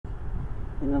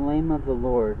In the name of the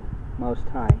Lord Most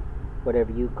High,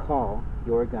 whatever you call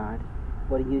your God,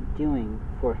 what are you doing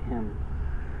for Him?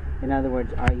 In other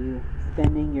words, are you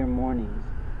spending your mornings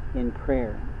in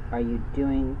prayer? Are you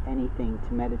doing anything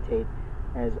to meditate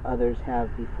as others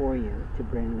have before you to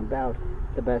bring about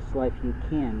the best life you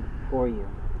can for you?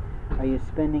 Are you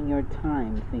spending your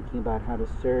time thinking about how to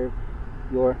serve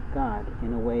your God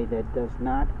in a way that does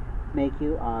not make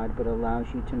you odd but allows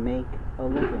you to make a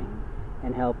living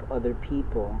and help other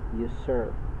people you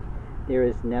serve? There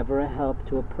is never a help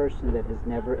to a person that has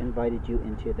never invited you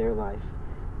into their life.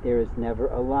 There is never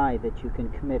a lie that you can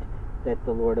commit that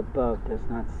the Lord above does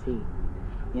not see.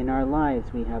 In our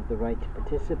lives, we have the right to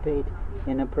participate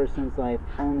in a person's life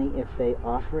only if they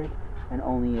offer it and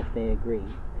only if they agree.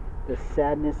 The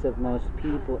sadness of most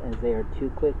people is they are too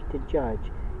quick to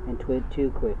judge and too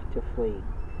quick to flee.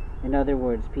 In other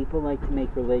words, people like to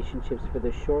make relationships for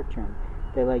the short term.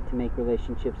 They like to make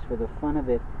relationships for the fun of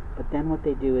it, but then what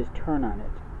they do is turn on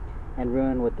it and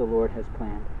ruin what the Lord has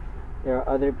planned. There are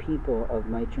other people of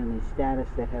matronly status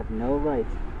that have no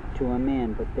rights to a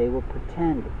man, but they will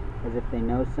pretend as if they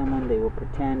know someone. They will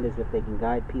pretend as if they can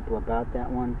guide people about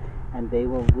that one, and they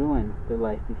will ruin their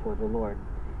life before the Lord.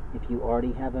 If you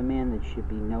already have a man, that should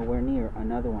be nowhere near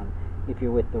another one. If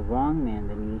you're with the wrong man,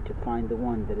 then you need to find the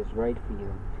one that is right for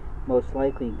you. Most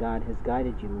likely, God has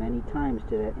guided you many times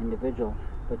to that individual,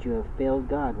 but you have failed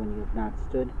God when you have not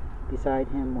stood beside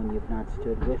Him, when you have not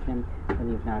stood with Him, when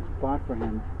you have not fought for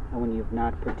Him, and when you have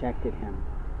not protected Him.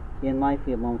 In life,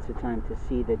 we have moments of time to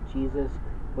see that Jesus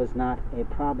was not a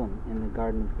problem in the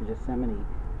Garden of Gethsemane,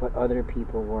 but other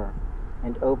people were.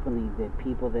 And openly, the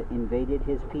people that invaded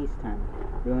His peacetime,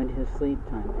 ruined His sleep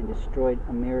time, and destroyed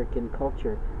American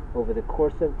culture over the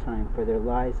course of time for their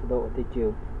lies about what they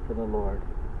do for the Lord.